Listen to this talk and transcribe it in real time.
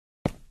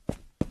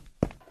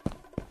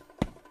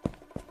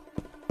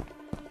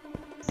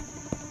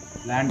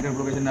Land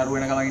location අරුව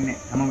වෙන ගමන් ඉන්නේ.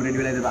 හැමෝම රෙඩි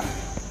වෙලා ඉඳලා.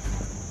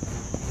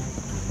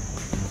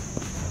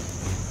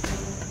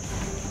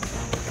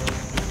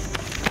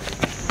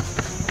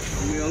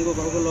 මේ අංගෝ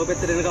බහුක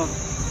ලෝපෙත් දෙනකම්.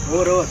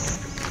 ඕවර්.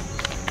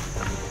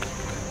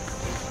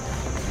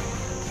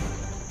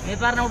 මේ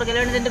පාරන උඩ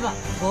ගෙලවෙන්න දෙන්න එපා.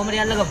 කොහොම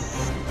හරි අල්ලගමු.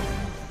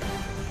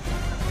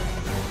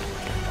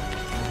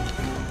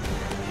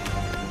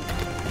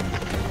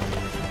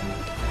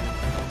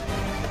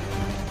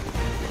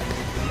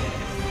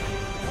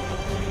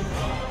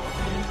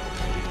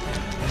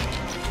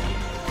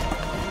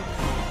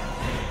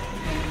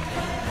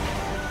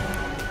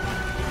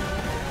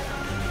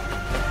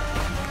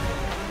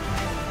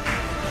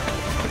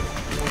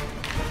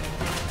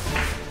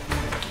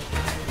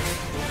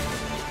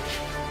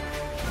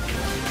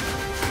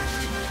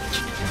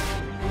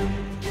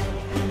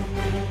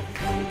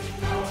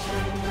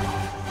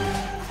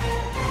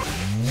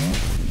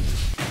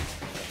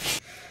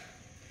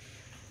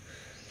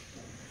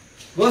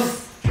 Boss.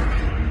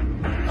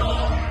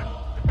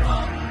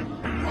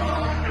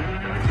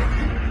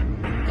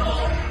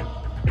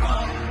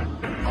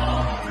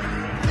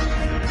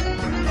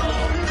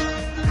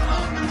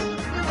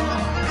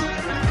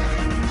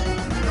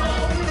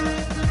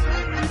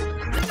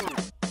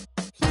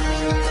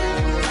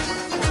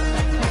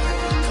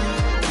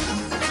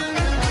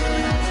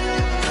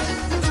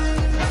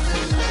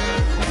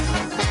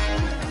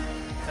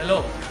 Hello.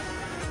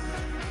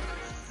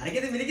 Ariki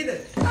mirikida.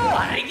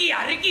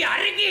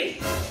 Ariki.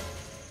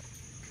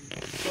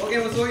 Okay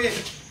boss okay.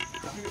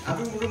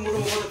 අපි මුරු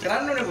මොකද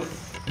කරන්න ඕනේ boss?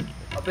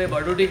 අපේ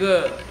බඩු ටික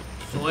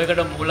ෂෝ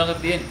එකට මූලඟ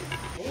තියෙන.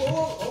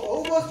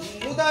 ඔව් boss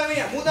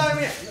මුදාමියා.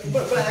 උඹ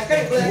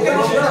හැකයි.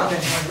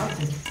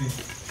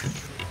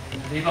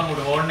 දීපන්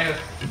උඩ ඕන් එක.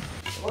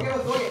 Okay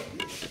boss okay.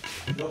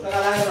 ડોක්ටර්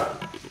ආලා කරා.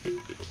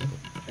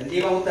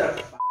 දීපන් උත්තර.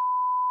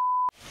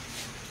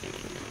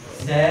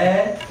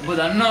 උඹ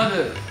දන්නවද?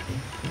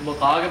 උඹ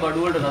කාගේ බඩු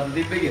වලට රත්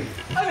තිබ්බේ කියලා?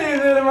 අනේ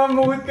සර් මම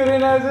මොකුත් කරේ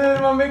නෑ සර්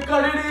මම මේ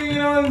කඩේට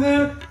ගිහිනවා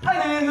සර්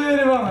අනේ සර්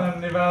මම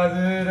අරන් එපා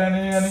සර්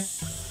අනේ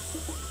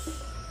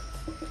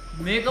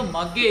මේක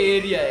මගේ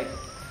ඒරියා එක.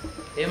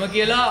 එහෙම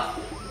කියලා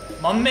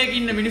මම මේක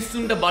ඉන්න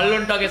මිනිස්සුන්ට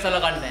බල්ලොන්ට වගේ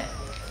සලකන්නේ නෑ.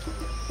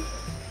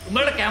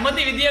 උඹලට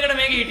කැමති විදියකට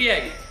මේක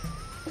හිටියයි.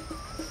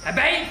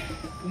 හැබැයි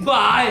උඹ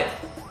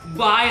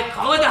ආයේ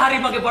කවදා හරි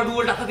මගේ බඩු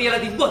වලට අත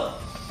තියලා තිබ්බොත්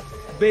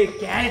උඹේ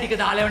කෑලි ටික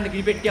දාලා යවන්න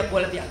කිරි පෙට්ටියක්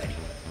වල තියාගනි.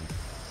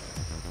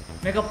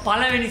 මේක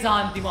පළවෙනි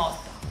සාන්තිම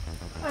අවස්ථාව.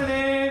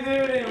 අනේ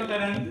සර් එහෙම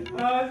කරන්නේ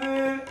සර්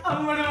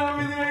අම්මට මම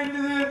ඉඳලා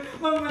සර්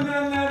මම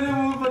දන්නේ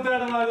මූ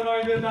පතර මාද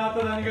මගේ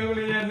තාත්තා දනික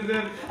කුලේ යන්නේ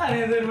සර්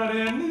අනේ සර් මට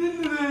යන්න දෙන්න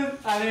සර්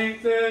අනේ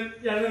සර්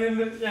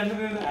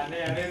යන්න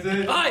අනේ සර්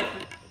ආයි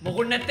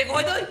මොකුත් නැත්තේ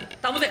කොහෙද ඔය?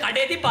 තමුසේ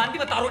කඩේදී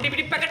පාන්තිම තරු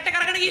ටිපිටිප් පැකට් එක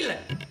අරගෙන ගිහිල්ලා.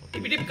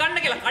 ටිපිටිප් කන්න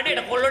කියලා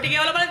කඩේට කොල්ලෝ ටික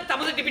ගාවලා බලන්න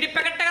තමුසේ ටිපිටිප්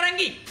පැකට් එක අරන්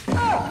ගිහින්.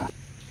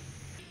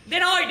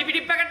 දෙන ඔය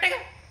ටිපිටිප් පැකට් එක.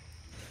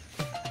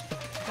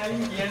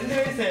 කලින්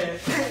කියන්නේ සර්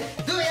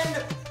දු යන්න.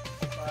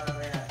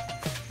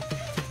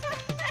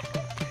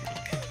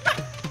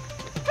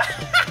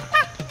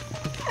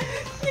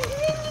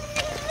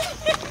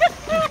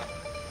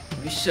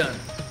 Mission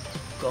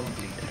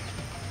completed.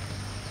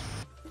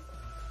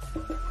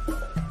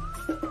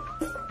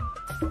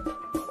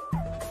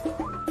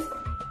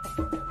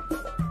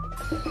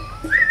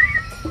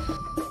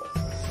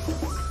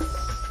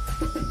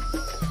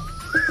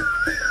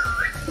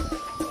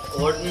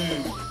 Code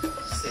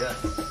 7.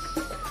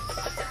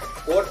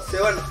 Code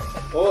 7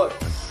 over.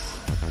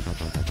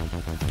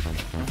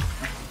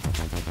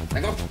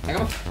 Tengok.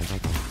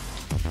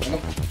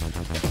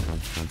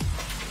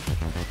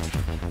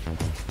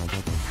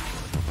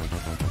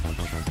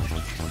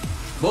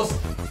 Bos,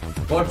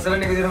 code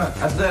 7 එක විදිහටම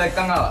අස්ද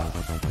එක්කන් ආවා.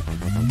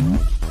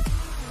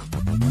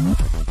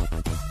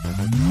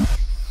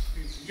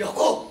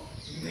 යකෝ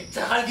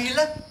මෙච්චර කල්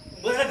ගිහිල්ලා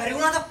උඹලට බැරි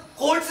වුණාද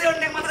කෝඩ්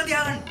 7 එක මතක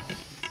තියාගන්න.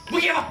 උඹ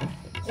කියපන්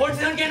කෝඩ්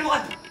 7 කියන්නේ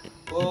මොකද්ද?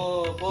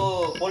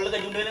 පොල්ලක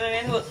ජුන්ඩ වෙනව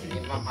නේද බොස්?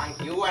 මං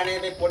කිව්වනේ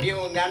මේ පොඩි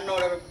උන් ගන්න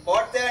ඕනේ.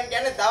 code 7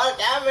 කියන්නේ දවල්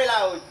කෑම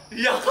වෙලාවුයි.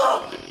 යකෝ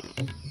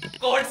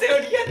කෝඩ්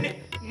 7 කියන්නේ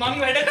මං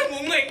වැඩට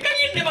මුංග එක්කන්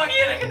ඉන්න බා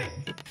කියලා එකනේ.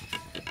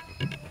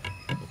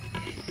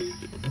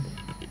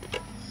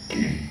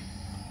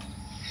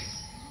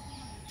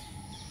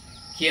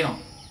 කියනවා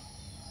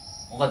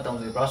මොකක්ද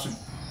තමයි ප්‍රශ්න?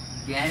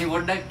 ගෑණි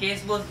පොඩ්ඩක්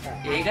කේස් බොස්.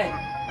 ඒකයි.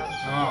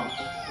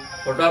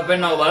 ෆොටෝවක්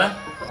පෙන්නව බලන්න.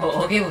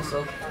 ඕකේ බොස්.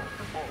 ඕකේ.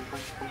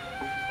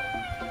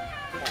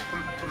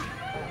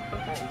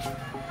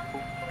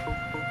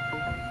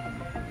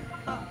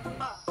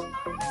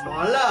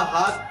 මල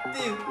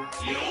හත්ති.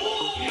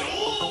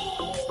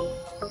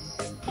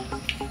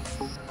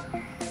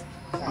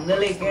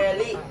 සංගලේ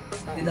කෑලි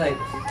 2000යි.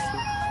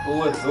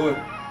 ඕවර්.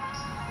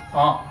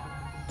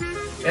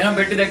 එහෙනම්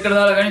පෙට්ටි දෙකකට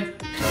දාලා ගනින්.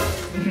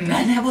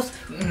 නෑ බොස්.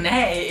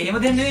 නෑ එහෙම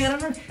දෙන්න නෙවෙයි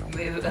කරන්නේ.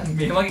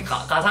 මේ වගේ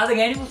කසාද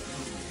ගෑණි බොස්.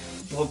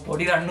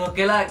 පොඩි රණ්ඩුවක්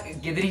කියලා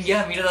ගෙදරින්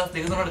ගියා මීට දවස්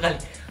දෙක තුනකට කලින්.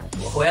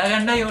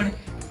 හොයාගන්නයි ඕනේ.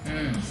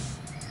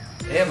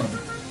 එහෙම.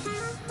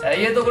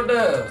 ඇයි එතකොට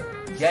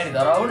ගෑණි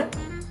දරාවුනේ?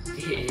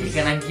 ඒක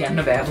නම් කියන්න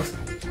බෑ බොස්.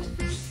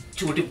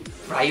 චූටි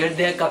ප්‍රයිවට්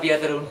දෙයක් අපි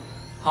අතර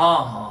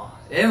වුණා.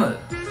 එහෙමද?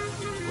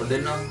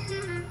 දෙන්නා.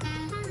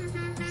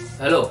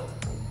 हेलो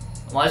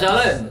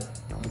माशाल्लाह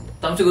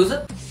तुमसे गुस्सा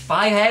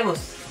पाई है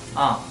बॉस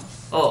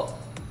ओ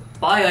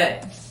पाई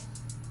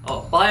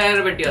है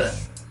పెట్టారు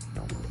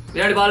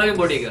విరాట్ బాలకి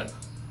బోడీ గారు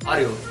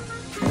ఆర్యో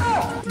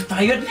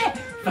टाइगर ने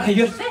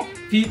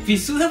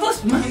पिस्सू दा बॉस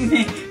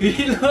मन्ने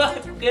विलो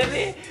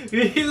करे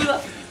विलो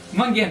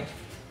मंगे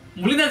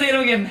मुलिना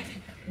तेरो गेम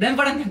දැන්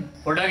පටන් ගන්න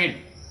පොඩ්ඩක්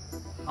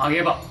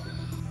ආගේ බා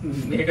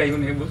මේකයි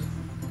උනේ බොස්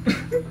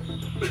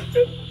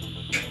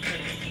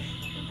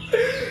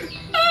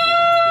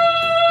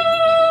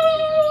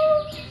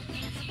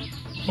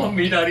මම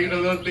මීට හරියට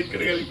උනොත් එක්ක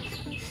කරගලි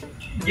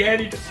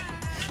ගෑනිට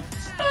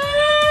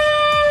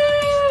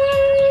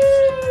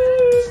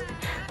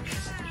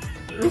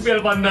රුපියල්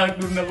 5000ක්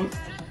දුන්නා බොස්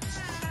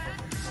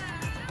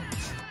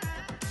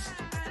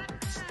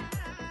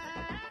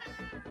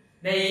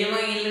දැන් ඊයම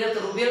ඉල්ලකට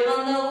රුපියල්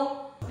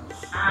 5000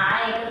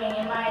 ඒක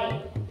මෙහෙමයි.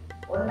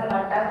 ඔන්න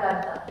බට්ටක්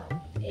ගත්තා.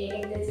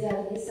 ඒකෙන්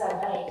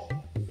 248යි.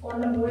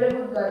 ඔන්න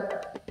මුලකුත්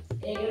ගත්තා.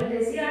 ඒකෙන්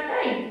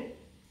 208යි.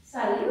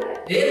 සල්ලි වල.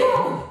 ඒක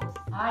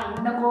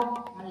ඉන්නකෝ.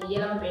 මම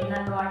ලියලම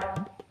පෙන්නන්න වාට.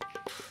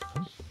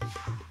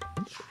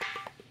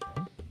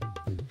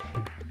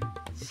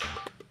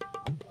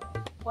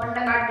 ඔන්න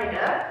කට්ටෙට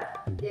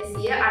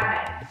 208යි.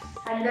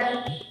 හරිද?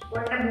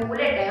 ඔන්න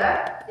මුලෙට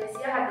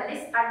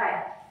 248යි.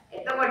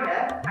 එතකොට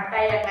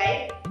 8යි 8යි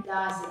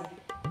 16.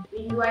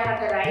 Induai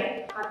hatarai,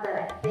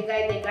 hatarai,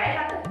 dekai dekai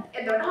hatarai.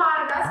 එතකොට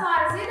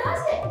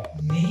 4416.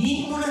 මේ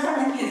මොන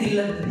ගණන්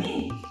කියලාද නේ?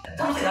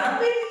 තමයි ගණන්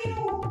දෙන්නේ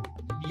කියනවා.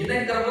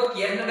 ඊයෙන් කරපුවා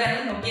කියන්න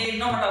බෑනේ නොකිය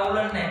ඉන්නවා මට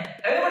අවුලක් නැහැ.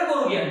 ඇයි මට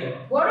බොරු කියන්නේ?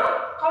 බොරු?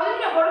 කවුද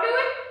ඉන්නේ බොරු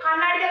කිව්වේ?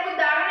 කන්නාඩි දෙකක්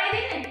දාගෙන නේද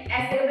ඉන්නේ?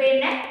 ඇස් දෙක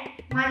පේන්නේ නැහැ.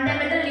 මම දැන්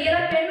මෙතන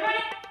ලියලා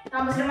පෙන්නවනේ.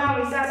 තමසර මම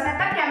විශ්වාස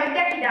නැත්තම්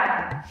කැමතියක්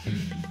හිතාගන්න.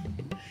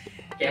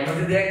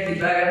 කැමති දෙයක්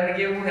හිතා ගන්න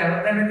කියමු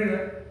හැමතැනම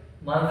තියෙන.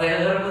 මම සැක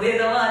කරපු දේ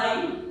තමයි.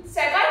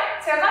 සැක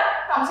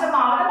තමසර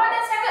මාවට බඳ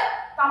සැක.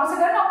 තමසර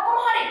කරන ඔක්කොම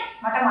හරි.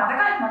 මට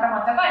මතකයි. මට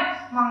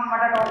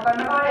ටෝක් කරන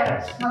කාලේ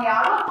මගේ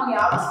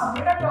යාළුවා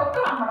සම්පූර්ණ ටෝක්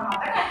කරා මට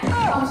මතකයි.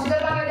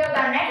 තමසර මගේ දේවල්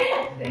දන්නේ නැහැ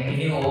කියලා. දැන්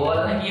ඉතින් ඕවල්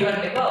නම්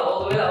කියවන්න එපා.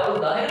 ඕක වෙලා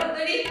අවුරුදු 10කටත්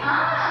වැඩි.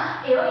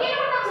 ඒක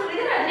කියනකොට තමසර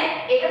විතරනේ.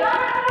 ඒක තමයි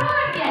මට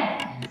කරනවා කියන්නේ.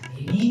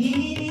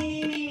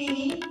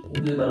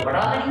 උඹේ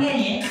බලපඩාගෙන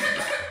ගියනේ.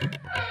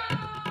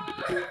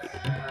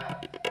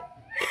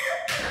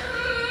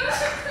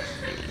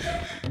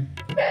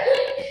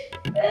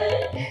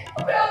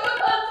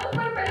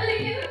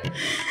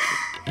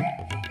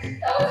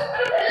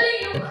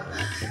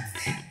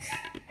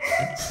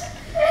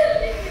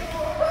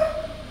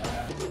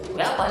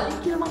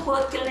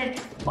 Kuat kalian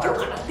baru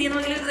katatin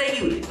lagi lagi saya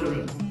gitu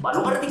baru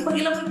katatin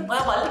pagi lagi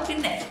balik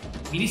pindah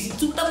ini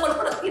sudah baru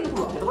katatin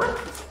pulang itu kan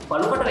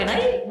baru kata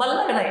benai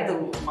balla benai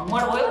itu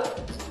mangwar boy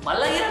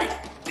balla gila nih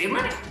terima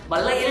nih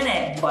balla gila nih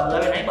balla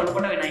benai baru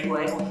kata benai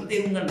boy mau itu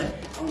enggak nih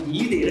kamu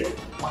ini deh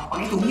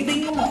pagi tuh ini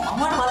tinggal mau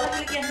mangwar balla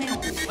gila kian nih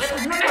nanti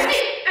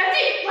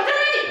macam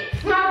nanti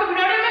mau ke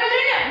benar mana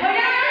sini mau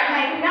yang mana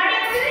mau benar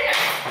yang sini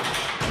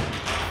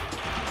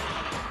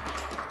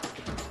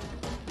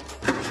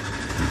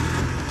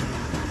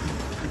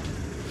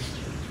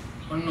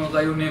ඔන්න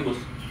ඔකයි උනේ boss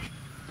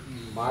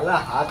මල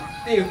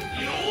හත්ති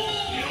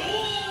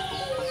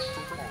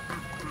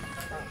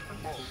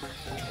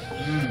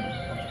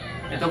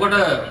එතකොට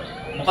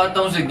මොකක්ද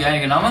තමුසේ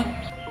ගෑණිගේ නම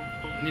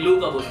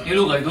නිලූකා boss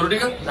නිලූකා ඊටු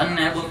ටික දන්නේ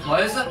නැහැ boss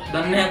වයස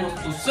දන්නේ නැහැ බොස්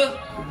උස්ස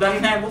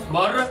දන්නේ නැහැ බොස්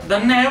බාර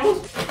දන්නේ නැහැ බොස්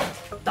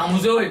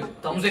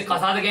තමුසේ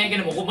කසාද ගෑණි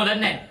කියන්නේ මොකක්ද දන්නේ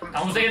නැහැ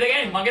තමුසේද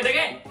ගෑණි මගේද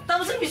ගෑණි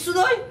තමසේ පිස්සුද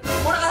ඔය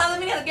මොන කතාවද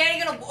මිනිහා ගෑණි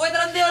කියන ඔය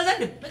තරම් දේවල්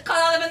දන්නේ මේ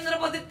කතාවද බෙන්දර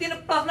පොතේ තියෙන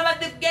ප්‍රශ්න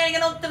මැද්දේ ගෑණි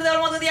කියන උත්තර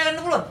දේවල් මතක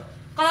තියාගන්න පුළුවන්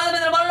කතාවද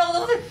බෙන්දර බලන්නකො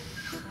තමසේ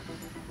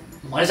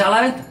මට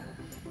ශාලාවෙන්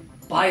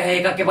පාය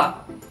එකක් එපා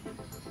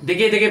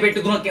දෙකේ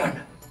පෙට්ටු තුනක් යවන්න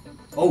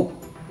ඔව්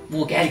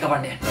මෝ කෑලි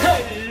කපන්න යන්න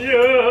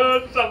අයියෝ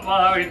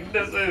සමාවෙන්න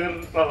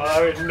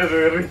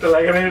සර්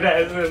ඉතලගෙන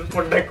ඉඳලා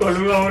පොඩ්ඩක්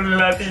ඔළුව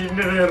අවුල්ලා තින්න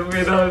සර්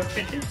මේ දවස්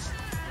ටිකේ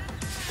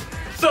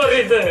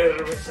සෝරි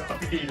සර්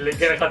අපි ඩීල් එක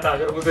ගැන කතා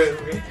කරමු සර්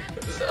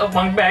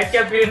මං බෑග්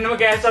එක පිරෙන්නම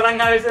කෑෂ්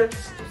අරන් ආවේ සර්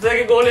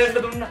සර්ගේ ගෝලෙන්ට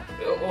දුන්නා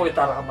ඔය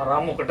තරම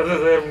මොකටද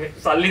සර් මේ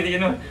සල්ලි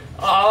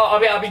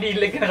තියෙනවා අපි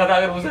ඩීල් එක ගැන කතා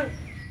කරමු සර්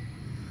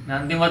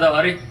නන්දි මත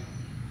වරි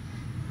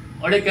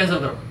ඔඩේ කැන්සල්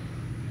කරමු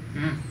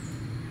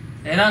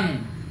එහෙනම්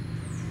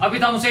අපි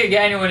තමුසේ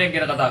ගෑණි හොයන එක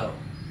ගැන කතා කරමු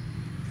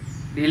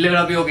ඩීල් එක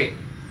අපි ඕකේ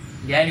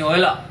ගෑණි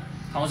හොයලා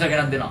තමුසේ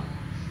ගෙනත් දෙනවා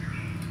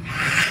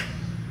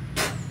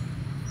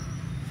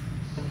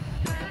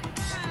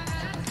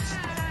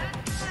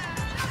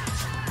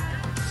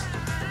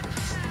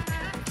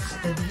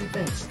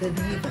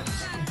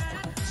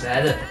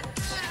බෑද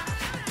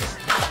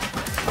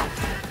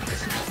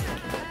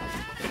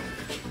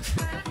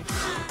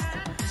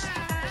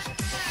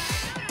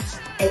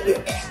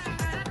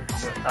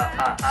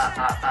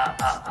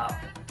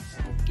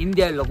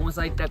ඉන්දියාවේ ලොකුම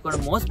සයිට් එකක්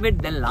වන මොස්බෙට්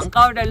දැන්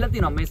ලංකාවට ඇවිල්ලා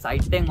තිනවා. මේ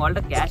සයිට් එකෙන්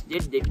වලට කෑෂ්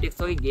ජෙට්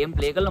වගේ ගේම්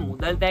ප්ලේ කරලා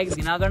මුදල් තෑගි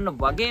දිනා ගන්න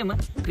වගේම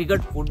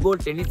ක්‍රිකට්, ෆුට්බෝල්,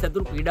 ටෙනිස්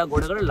ඇතුළු ක්‍රීඩා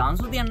ගොඩකට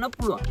ලන්සු තියන්න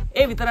පුළුවන්.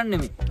 ඒ විතරක්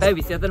නෙමෙයි. පැය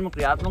 24ම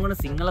ක්‍රියාත්මක වන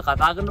සිංහල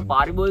කතා කරන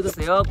පාරිභෝගික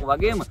සේවාවක්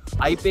වගේම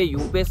iPay,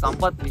 UPay,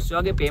 සම්පත් විශ්ව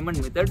වගේ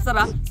පේමන්ට් මෙතඩ්ස්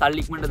සරහා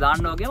සල්ලි ඉක්මනට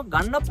දාන්න වගේම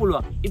ගන්න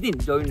පුළුවන්. ඉතින්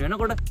ජොයින්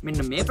වෙනකොට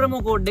මෙන්න මේ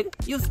ප්‍රොමෝ කෝඩ් එක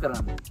යූස්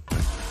කරන්න.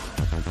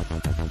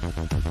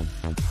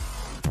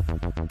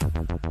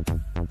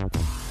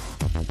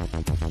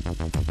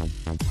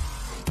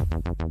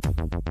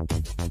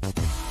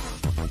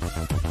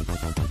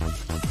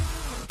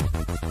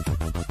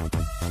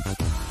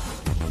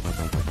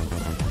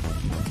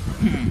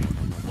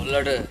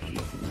 ඔයාලට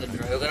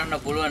ඩ්‍රයිව් කරන්න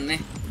පුළුවන් නේ.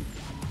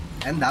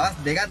 දැන් දවස්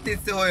දෙකක්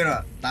තිස්සේ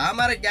හොයනවා.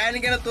 තාම අර ගෑණි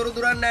ගැන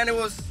තොරතුරක් නැහැනේ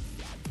බොස්.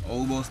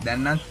 ඔව් බොස්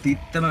දැන් නම්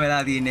තිත්තම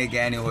වෙලා තියෙන්නේ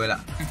ගෑණි හොයලා.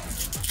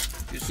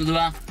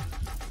 පිස්සුදවා.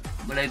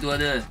 උඹලා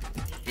හිතුවද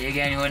ඒ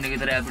ගෑණි හොයන්න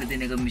විතරයි අපිට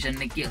තියෙන එක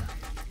මිෂන් එක කියලා.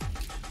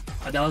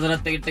 අද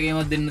අවසරත් ටිකට්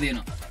එකේමත් දෙන්න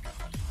තියෙනවා.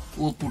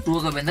 ඌ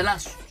පුටුවක බැඳලා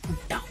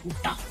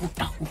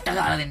උට්ට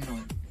ගාලා දෙන්න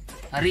ඕනේ.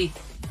 හරි.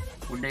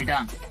 පොඩ්ඩ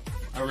හිටන්.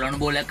 අර ලණු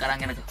බෝලයක්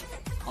අරන් එනක.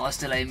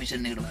 හොස්ටල් අය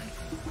මිෂන් එකට බලන්න.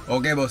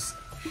 ඕකේ බොස්.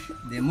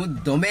 දෙමු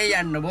දොමේ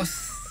යන්න බොස්.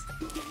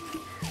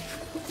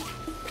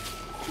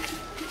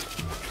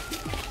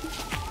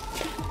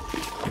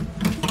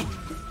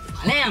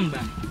 අනේ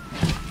අම්බා.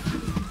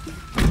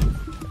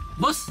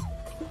 බොස්.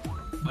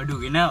 බඩු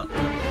ගෙනාව.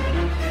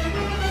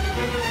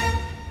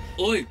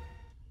 ඔයි.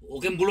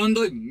 ඕකෙන් පුළුවන්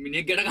දොයි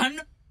මිනිහෙක් ගැට ගන්න.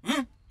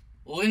 හ්ම්.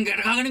 ඕකෙන්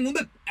ගැට ගහගෙන උඹ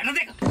ඇට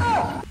දෙක.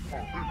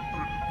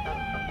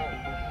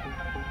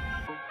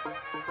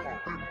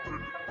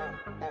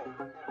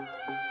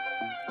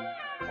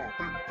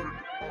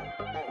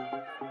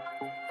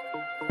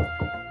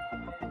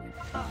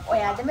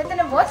 ඔයාද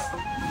මෙතන බොස්?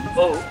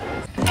 ඔව්.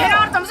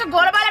 එනවා තමස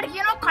ගෝල බාලට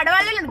කියනවා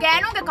කඩවල වල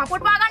ගෑනුන්ගේ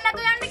කපුට් පා ගන්න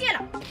නැතුව යන්න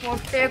කියලා.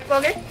 පොට්ටෙක්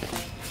වගේ.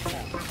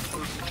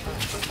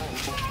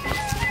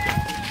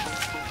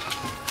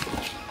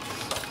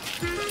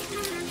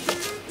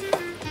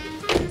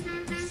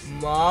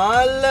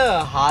 මාල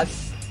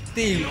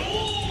හස්ති.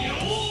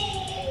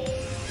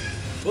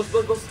 බොස්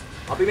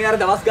අපි මේ අර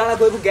දවස්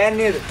ගානක් හොයපු ගෑන්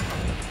නේද?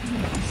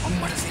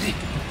 අම්මට සිරි.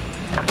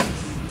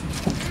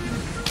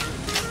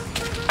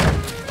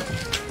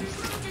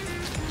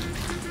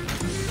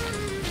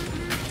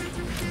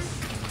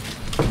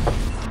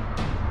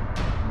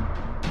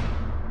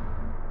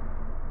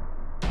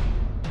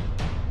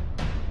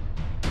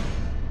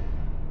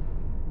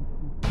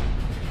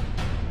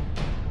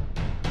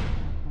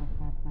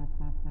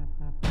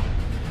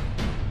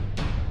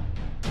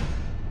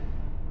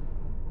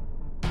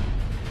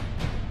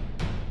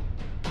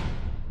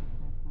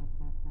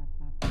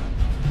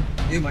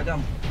 ඒ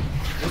මචං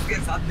ඔස්ගේ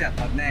සද්දයක්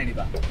වත් නැහැ නේ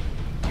බා.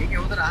 මේකේ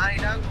හොඳට අහන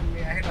ඉඳන්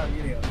මේ ඇහෙනවා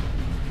කියනවා.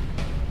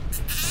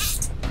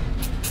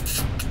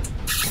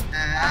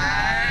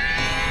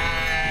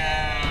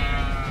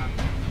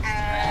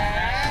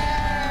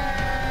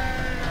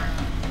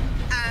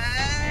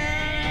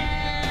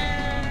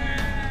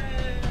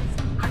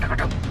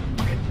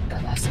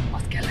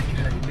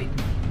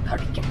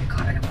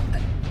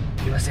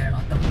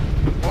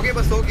 ඕකේ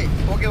බස් ඕකේ.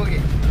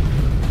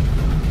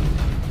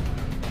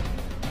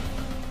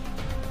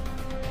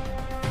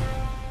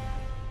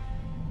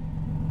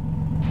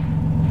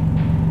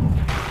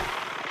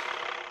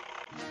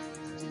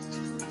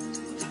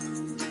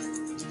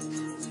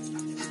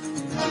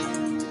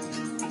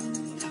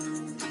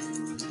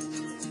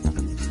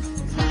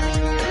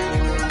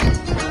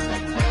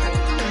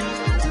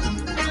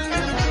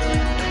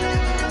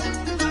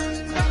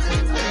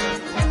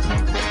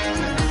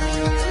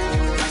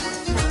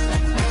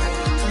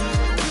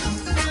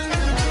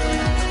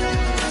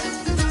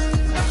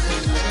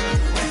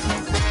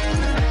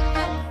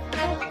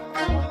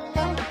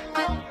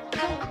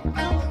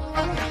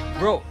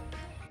 බ්‍රෝ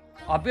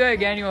අපි ඔය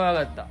ගෑණි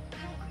හොයාගත්තා.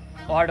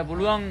 ඔයාට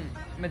පුළුවන්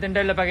මෙතෙන්ට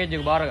එල්ල පැකේජ්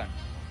එක බාර ගන්න.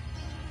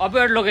 අපි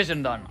ඔයාට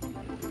ලොකේෂන් දාන්න.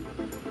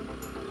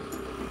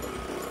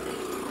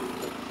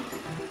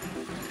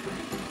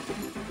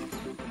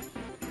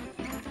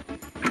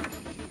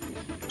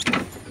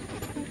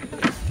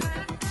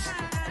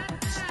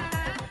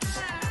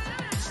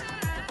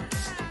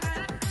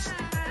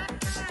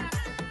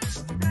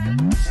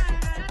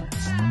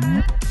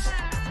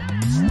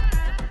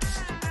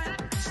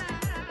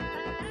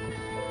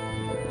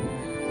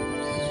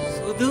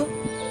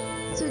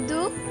 Sudu?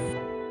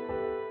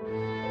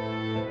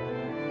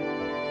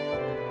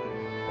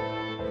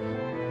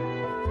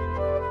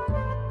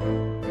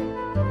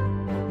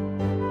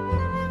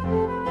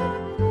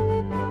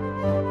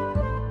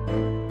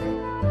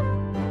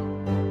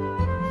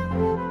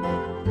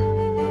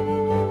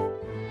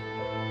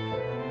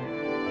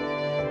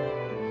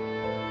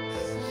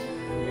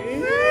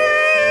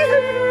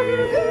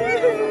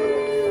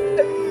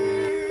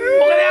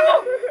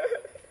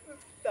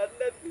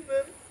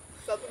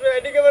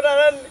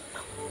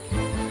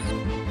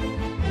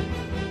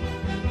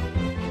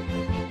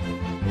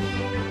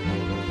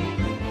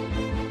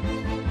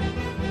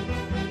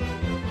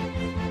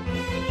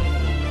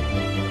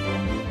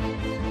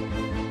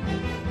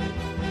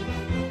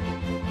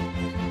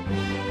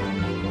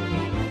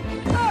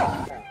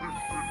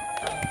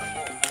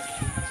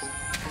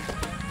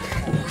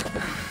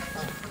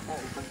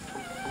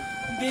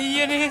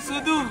 දෙයියනේ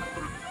සුදු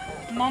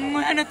මං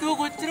ඔය නැතුව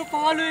කොච්චර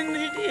පාළුවෙන්ද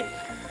හිටියේ.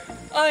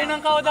 ආයෙ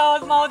නම්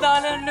කවදාවත් මාව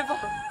දාලා යන්න එපා.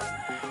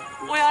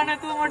 ඔයා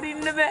නැතුව මට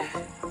ඉන්න බෑ.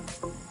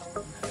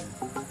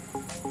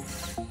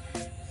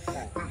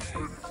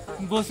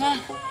 බොසා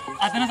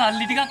අතන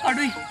සල්ලි ටිකක්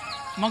අඩුයි.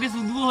 මගේ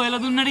සුදුව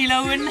හොයලා දුන්නට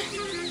ඉලව් වෙන්න.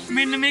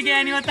 මෙන්න මේ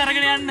ගෑණිවත්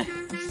අරගෙන යන්න.